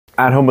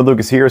At Home with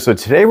Lucas here. So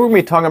today we're going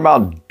to be talking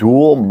about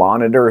dual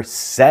monitor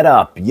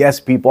setup. Yes,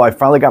 people, I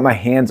finally got my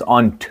hands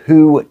on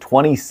two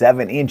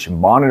 27-inch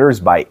monitors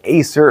by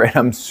Acer, and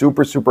I'm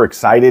super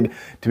excited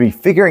to be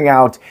figuring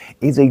out,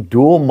 is a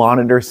dual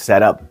monitor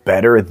setup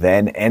better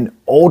than an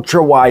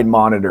ultra-wide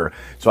monitor?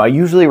 So I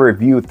usually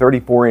review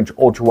 34-inch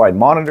ultra-wide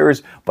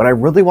monitors, but I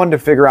really wanted to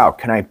figure out,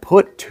 can I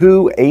put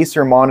two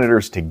Acer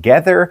monitors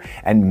together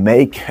and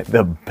make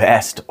the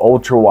best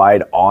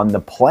ultra-wide on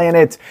the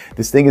planet?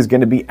 This thing is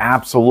going to be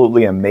absolutely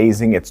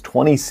amazing. It's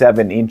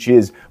 27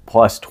 inches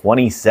plus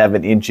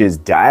 27 inches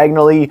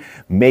diagonally,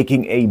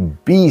 making a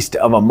beast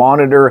of a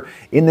monitor.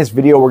 In this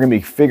video, we're going to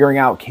be figuring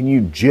out, can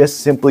you just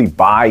simply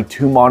buy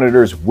two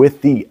monitors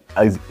with the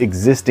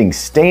existing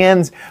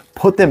stands,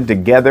 put them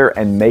together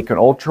and make an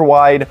ultra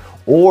wide,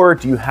 or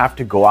do you have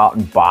to go out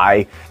and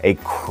buy a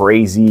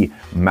crazy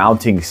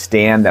mounting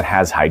stand that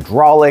has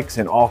hydraulics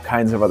and all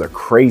kinds of other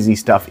crazy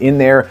stuff in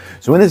there?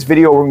 So in this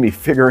video, we're gonna be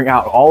figuring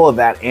out all of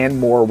that and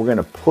more. We're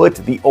gonna put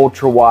the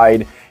ultra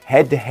wide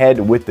head to head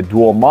with the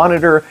dual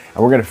monitor,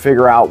 and we're gonna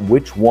figure out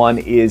which one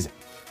is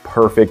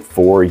perfect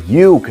for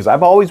you. Because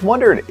I've always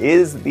wondered,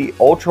 is the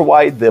ultra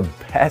wide the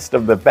best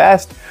of the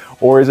best,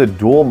 or is a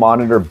dual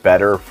monitor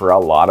better for a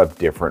lot of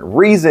different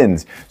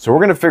reasons? So we're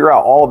gonna figure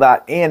out all of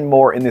that and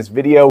more in this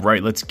video.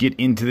 Right, let's get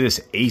into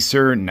this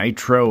Acer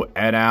Nitro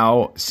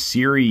EDA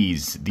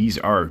series. These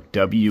are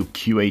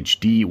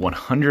WQHD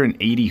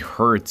 180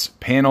 Hertz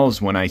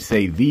panels. When I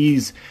say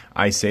these,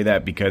 I say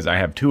that because I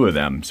have two of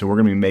them. So we're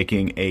gonna be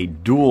making a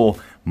dual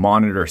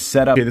monitor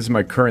setup. Okay, this is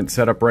my current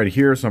setup right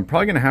here. So I'm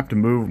probably gonna have to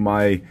move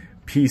my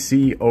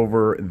PC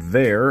over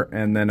there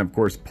and then of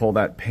course pull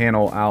that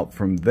panel out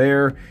from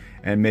there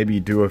and maybe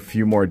do a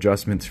few more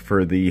adjustments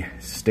for the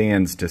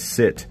stands to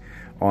sit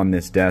on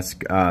this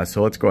desk.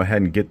 So let's go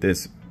ahead and get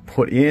this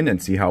put in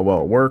and see how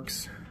well it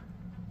works.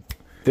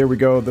 There we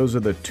go. Those are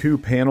the two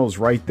panels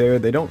right there.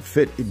 They don't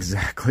fit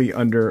exactly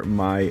under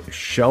my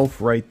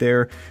shelf right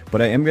there,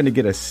 but I am going to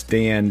get a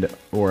stand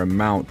or a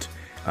mount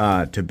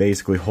to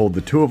basically hold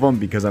the two of them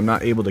because I'm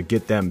not able to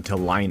get them to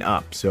line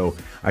up. So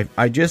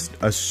I just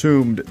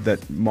assumed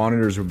that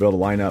monitors would be able to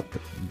line up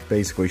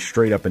basically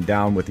straight up and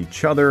down with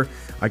each other.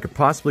 I could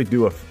possibly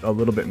do a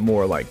little bit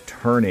more like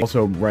turning.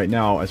 Also right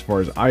now, as far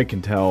as I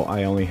can tell,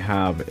 I only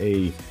have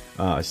a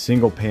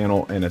single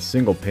panel and a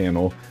single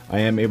panel. I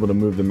am able to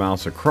move the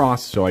mouse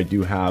across, so I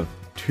do have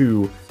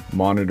two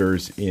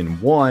monitors in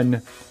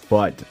one,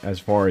 but as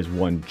far as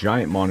one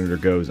giant monitor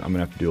goes, I'm gonna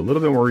have to do a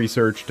little bit more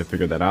research to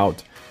figure that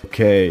out.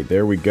 Okay,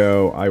 there we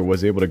go. I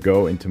was able to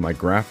go into my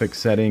graphics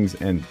settings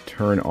and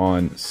turn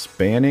on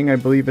spanning, I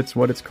believe it's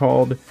what it's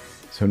called.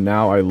 So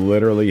now I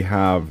literally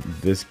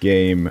have this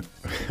game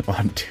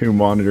on two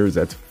monitors.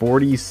 That's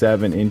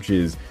 47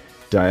 inches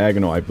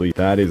diagonal, I believe.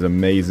 That is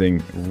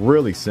amazing.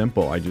 Really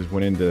simple. I just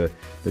went into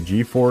the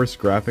GeForce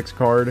graphics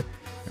card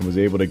and was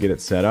able to get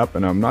it set up.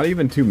 And I'm not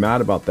even too mad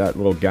about that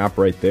little gap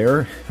right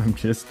there. I'm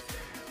just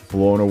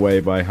blown away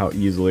by how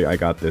easily I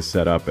got this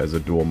set up as a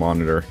dual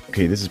monitor.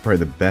 Okay, this is probably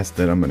the best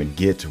that I'm gonna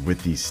get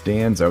with these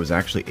stands. I was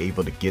actually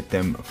able to get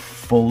them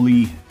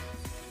fully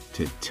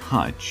to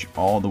touch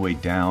all the way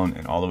down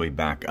and all the way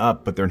back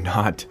up, but they're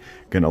not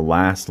gonna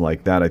last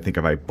like that. I think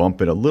if I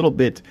bump it a little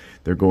bit,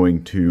 they're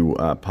going to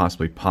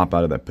possibly pop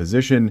out of that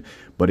position,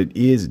 but it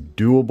is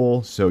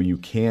doable, so you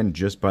can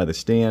just by the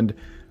stand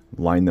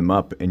line them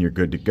up and you're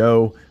good to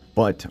go.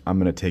 But I'm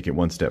gonna take it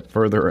one step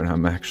further, and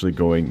I'm actually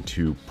going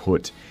to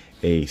put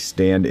a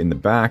stand in the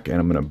back and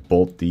I'm going to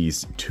bolt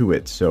these to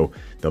it, so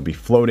they'll be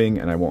floating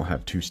and I won't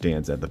have two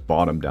stands at the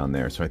bottom down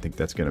there. So I think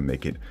that's going to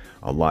make it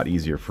a lot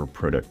easier for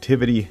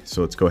productivity.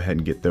 So let's go ahead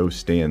and get those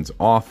stands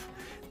off,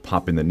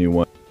 pop in the new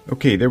one.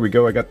 Okay, there we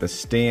go. I got the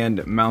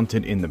stand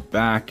mounted in the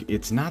back.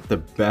 It's not the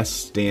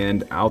best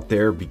stand out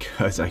there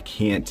because I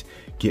can't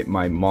get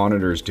my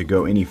monitors to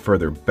go any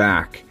further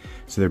back,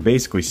 so they're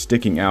basically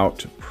sticking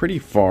out pretty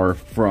far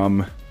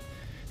from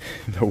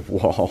the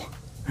wall.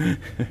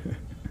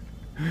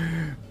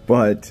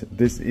 But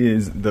this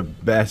is the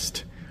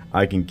best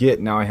I can get.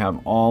 Now I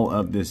have all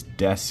of this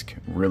desk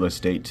real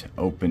estate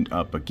opened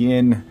up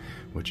again,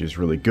 which is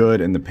really good,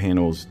 and the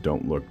panels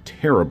don't look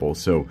terrible.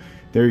 So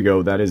there you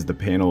go. That is the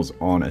panels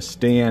on a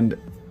stand,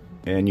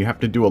 and you have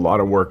to do a lot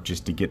of work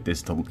just to get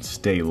this to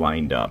stay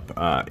lined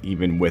up,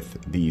 even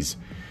with this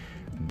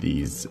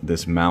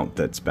mount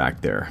that's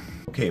back there.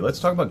 Okay, let's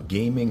talk about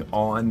gaming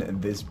on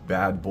this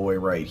bad boy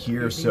right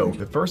here. So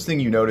the first thing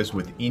you notice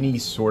with any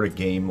sort of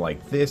game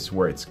like this,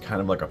 where it's kind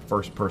of like a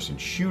first-person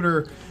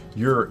shooter,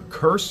 your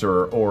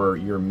cursor or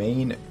your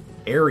main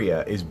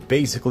area is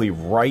basically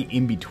right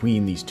in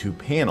between these two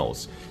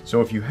panels.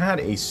 So if you had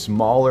a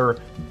smaller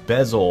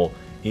bezel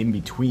in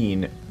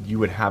between, you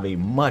would have a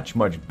much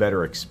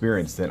better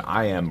experience than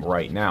I am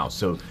right now.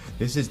 So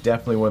this is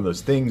definitely one of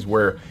those things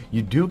where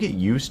you do get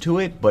used to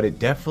it, but it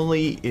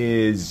definitely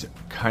is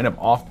kind of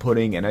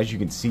off-putting. And as you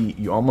can see,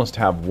 you almost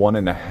have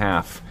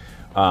 1.5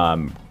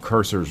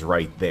 cursors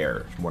right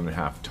there,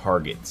 1.5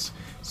 targets.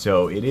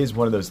 So it is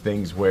one of those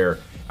things where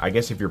I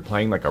guess if you're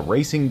playing like a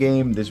racing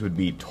game, this would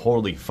be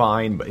totally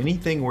fine. But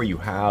anything where you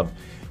have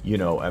you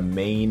know, a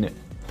main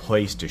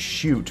place to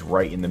shoot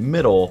right in the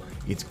middle,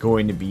 it's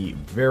going to be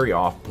very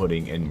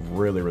off-putting and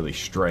really, really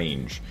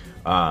strange.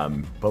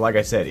 But like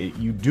I said,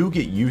 you do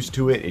get used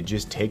to it. It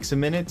just takes a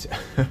minute.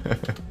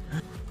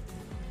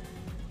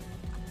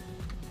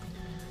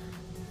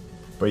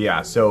 But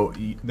yeah, so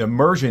the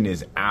immersion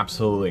is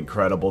absolutely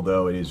incredible,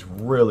 though. It is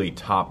really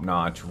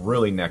top-notch,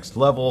 really next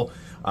level.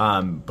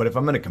 But if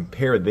I'm going to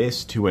compare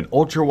this to an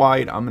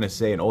ultra-wide, I'm going to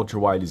say an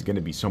ultra-wide is going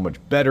to be so much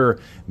better,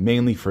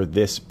 mainly for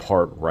this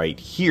part right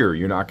here.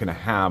 You're not going to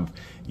have,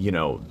 you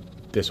know,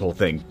 this whole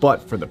thing.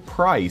 But for the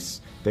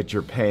price that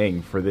you're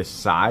paying for this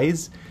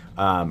size,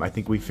 I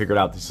think we figured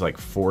out this is like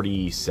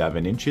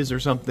 47 inches or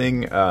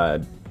something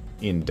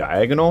in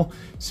diagonal.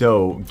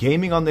 So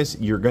gaming on this,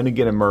 you're going to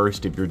get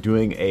immersed. If you're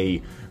doing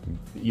a,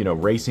 you know,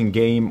 racing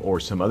game or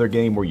some other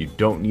game where you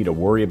don't need to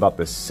worry about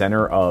the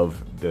center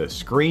of the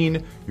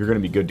screen, you're going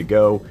to be good to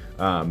go.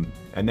 And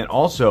then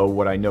also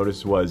what I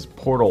noticed was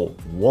Portal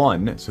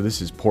 1, so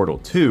this is Portal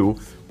 2.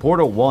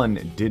 Portal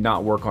 1 did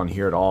not work on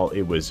here at all.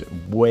 It was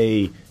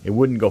it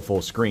wouldn't go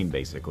full screen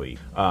basically.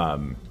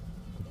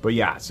 But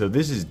yeah, so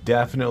this is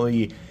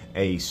definitely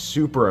a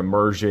super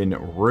immersion,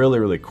 really,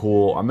 really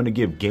cool. I'm going to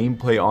give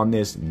gameplay on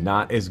this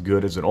not as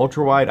good as an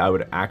ultra-wide. I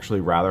would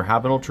actually rather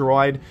have an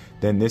ultra-wide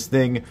than this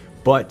thing.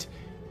 But,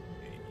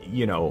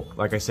 you know,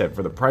 like I said,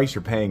 for the price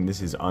you're paying,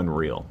 this is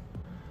unreal.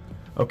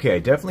 Okay, I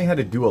definitely had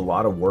to do a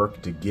lot of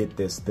work to get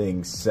this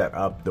thing set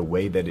up the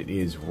way that it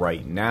is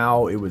right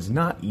now. It was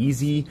not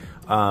easy.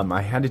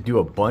 I had to do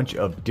a bunch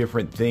of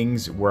different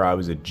things where I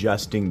was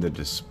adjusting the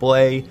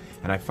display,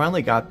 and I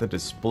finally got the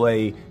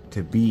display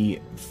to be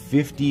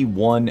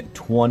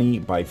 5120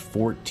 by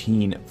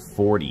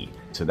 1440.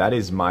 So that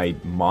is my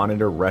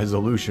monitor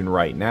resolution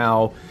right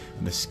now.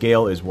 The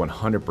scale is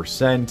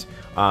 100%,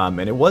 and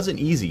it wasn't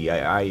easy.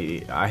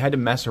 I had to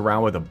mess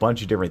around with a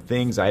bunch of different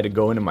things. I had to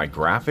go into my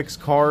graphics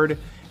card,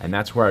 and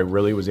that's where I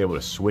really was able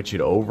to switch it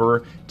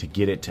over to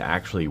get it to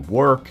actually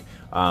work.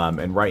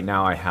 And right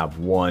now I have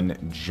one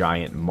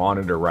giant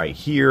monitor right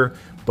here,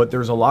 but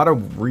there's a lot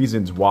of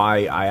reasons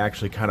why I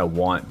actually kind of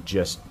want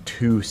just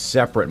two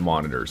separate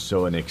monitors,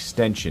 so an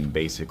extension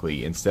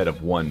basically instead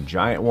of one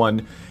giant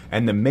one.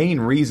 And the main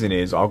reason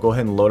is, I'll go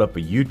ahead and load up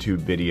a YouTube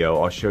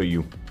video. I'll show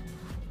you.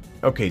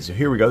 Okay, so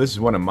here we go. This is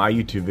one of my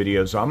YouTube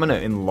videos. So I'm going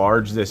to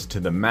enlarge this to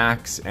the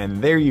max,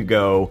 and there you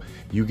go.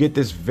 You get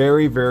this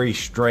very, very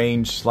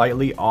strange,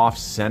 slightly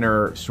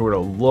off-center sort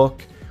of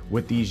look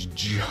with these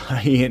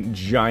giant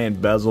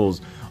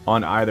bezels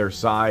on either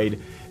side,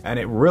 and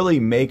it really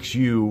makes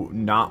you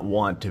not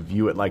want to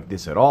view it like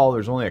this at all.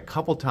 There's only a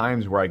couple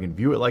times where I can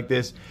view it like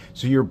this,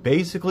 so you're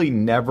basically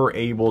never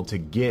able to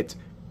get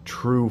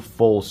true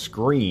full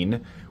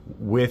screen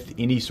with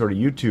any sort of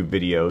YouTube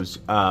videos.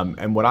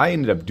 And what I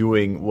ended up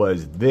doing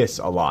was this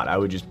a lot. I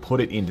would just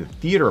put it into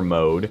theater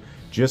mode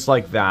just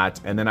like that,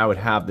 and then I would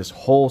have this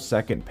whole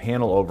second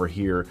panel over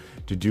here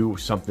to do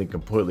something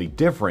completely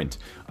different.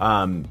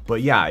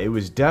 But yeah, it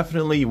was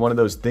definitely one of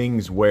those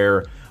things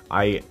where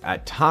I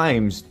at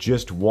times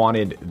just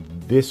wanted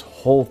this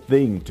whole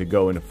thing to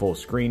go into full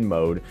screen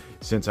mode,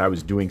 since I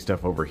was doing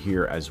stuff over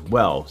here as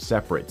well,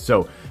 separate.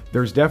 So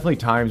there's definitely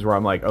times where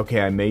I'm like,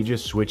 okay, I may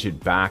just switch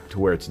it back to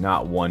where it's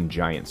not one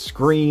giant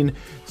screen.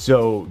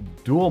 So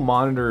dual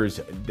monitors,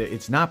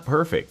 it's not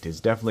perfect. It's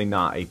definitely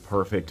not a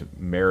perfect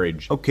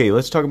marriage. Okay,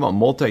 let's talk about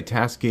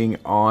multitasking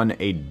on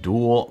a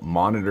dual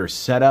monitor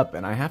setup.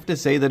 And I have to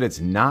say that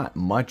it's not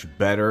much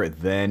better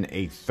than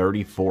a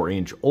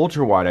 34-inch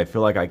ultra wide. I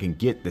feel like I can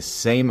get the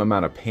same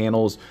amount of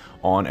panels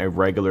on a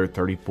regular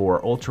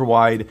 34 ultra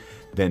wide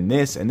than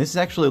this, and this is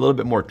actually a little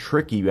bit more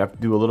tricky. You have to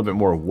do a little bit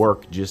more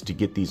work just to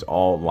get these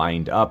all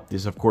lined up.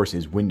 This of course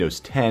is Windows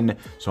 10,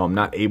 so I'm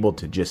not able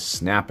to just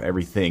snap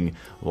everything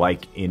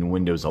like in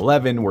Windows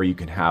 11 where you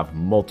can have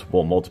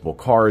multiple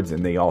cards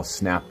and they all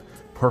snap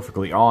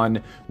perfectly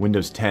on.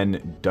 Windows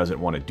 10 doesn't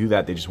want to do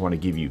that. They just want to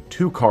give you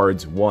two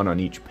cards, one on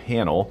each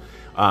panel.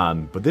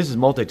 But this is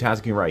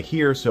multitasking right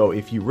here, so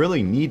if you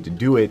really need to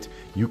do it,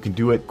 you can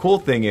do it. Cool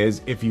thing is,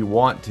 if you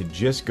want to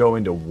just go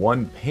into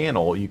one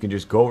panel, you can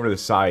just go over to the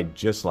side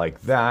just like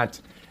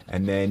that,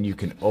 and then you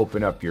can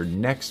open up your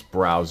next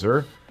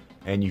browser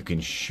and you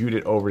can shoot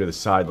it over to the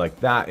side like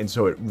that, and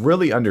so it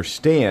really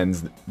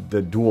understands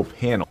the dual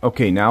panel.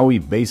 Okay, now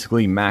we've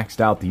basically maxed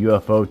out the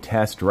UFO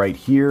test right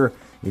here.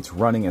 It's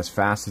running as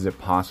fast as it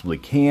possibly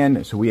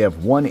can. So we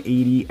have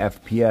 180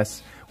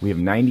 FPS, we have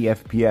 90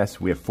 FPS,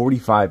 we have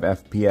 45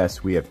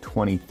 FPS, we have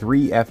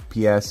 23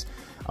 FPS,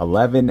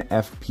 11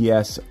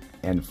 FPS,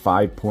 and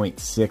 5.6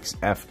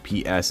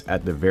 FPS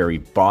at the very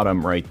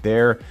bottom right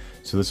there.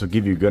 So this will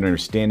give you a good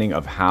understanding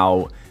of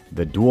how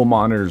the dual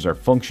monitors are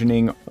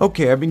functioning.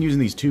 Okay, I've been using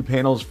these two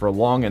panels for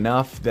long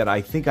enough that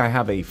I think I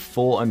have a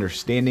full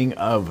understanding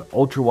of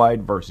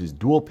ultra-wide versus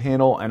dual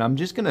panel, and I'm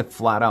just gonna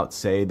flat out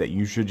say that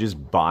you should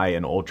just buy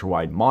an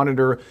ultra-wide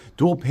monitor.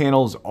 Dual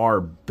panels are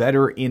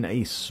better in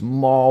a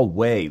small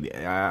way.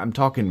 I'm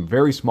talking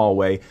very small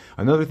way.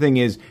 Another thing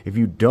is, if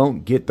you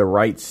don't get the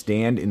right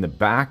stand in the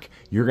back,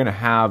 you're gonna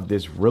have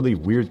this really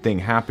weird thing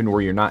happen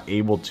where you're not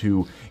able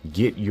to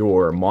get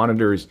your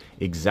monitors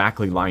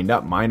exactly lined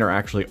up. Mine are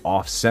actually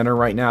off center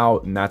right now,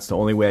 and that's the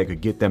only way I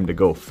could get them to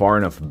go far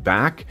enough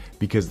back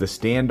because the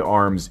stand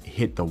arms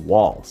hit the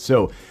wall.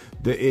 So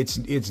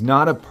it's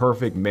not a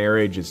perfect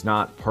marriage. It's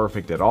not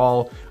perfect at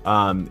all.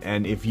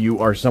 And if you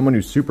are someone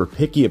who's super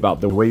picky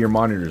about the way your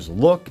monitors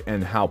look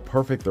and how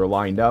perfect they're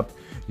lined up,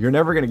 you're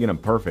never going to get them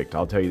perfect.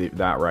 I'll tell you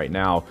that right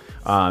now.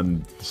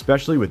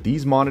 Especially with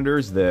these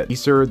monitors, the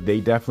Acer,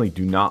 they definitely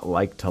do not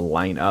like to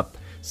line up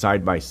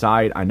side by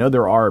side. I know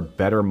there are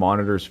better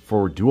monitors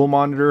for dual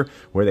monitor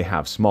where they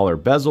have smaller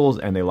bezels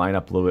and they line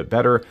up a little bit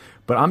better.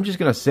 But I'm just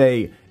going to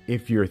say,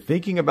 if you're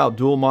thinking about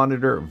dual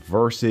monitor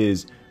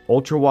versus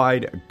ultra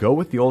wide, go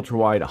with the ultra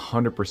wide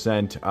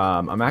 100%.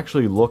 I'm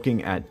actually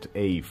looking at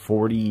a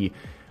 45-inch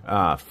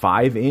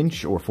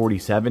or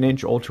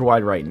 47-inch ultra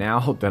wide right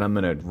now that I'm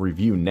going to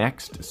review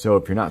next. So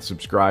if you're not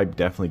subscribed,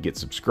 definitely get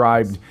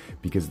subscribed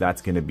because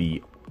that's going to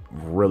be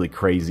really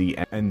crazy.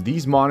 And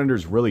these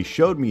monitors really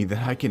showed me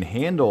that I can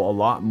handle a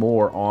lot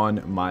more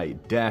on my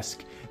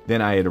desk than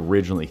I had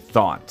originally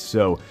thought.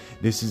 So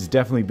this has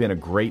definitely been a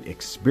great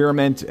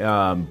experiment,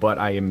 but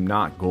I am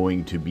not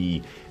going to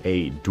be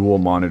a dual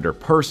monitor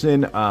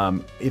person.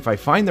 If I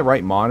find the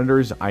right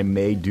monitors, I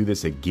may do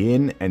this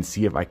again and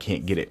see if I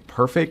can't get it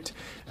perfect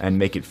and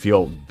make it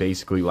feel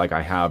basically like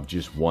I have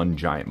just one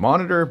giant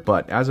monitor.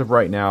 But as of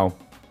right now,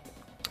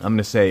 I'm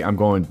gonna say I'm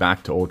going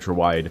back to ultra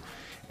wide,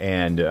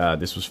 and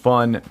this was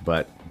fun,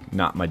 but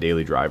not my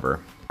daily driver.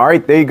 All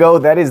right, there you go.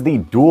 That is the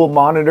dual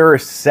monitor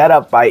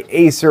setup by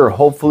Acer.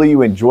 Hopefully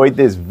you enjoyed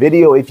this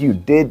video. If you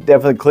did,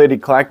 definitely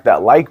click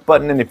that like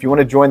button. And if you want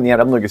to join the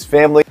Adam Lucas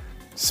family,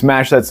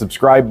 smash that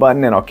subscribe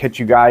button, and I'll catch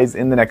you guys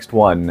in the next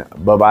one.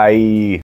 Bye-bye.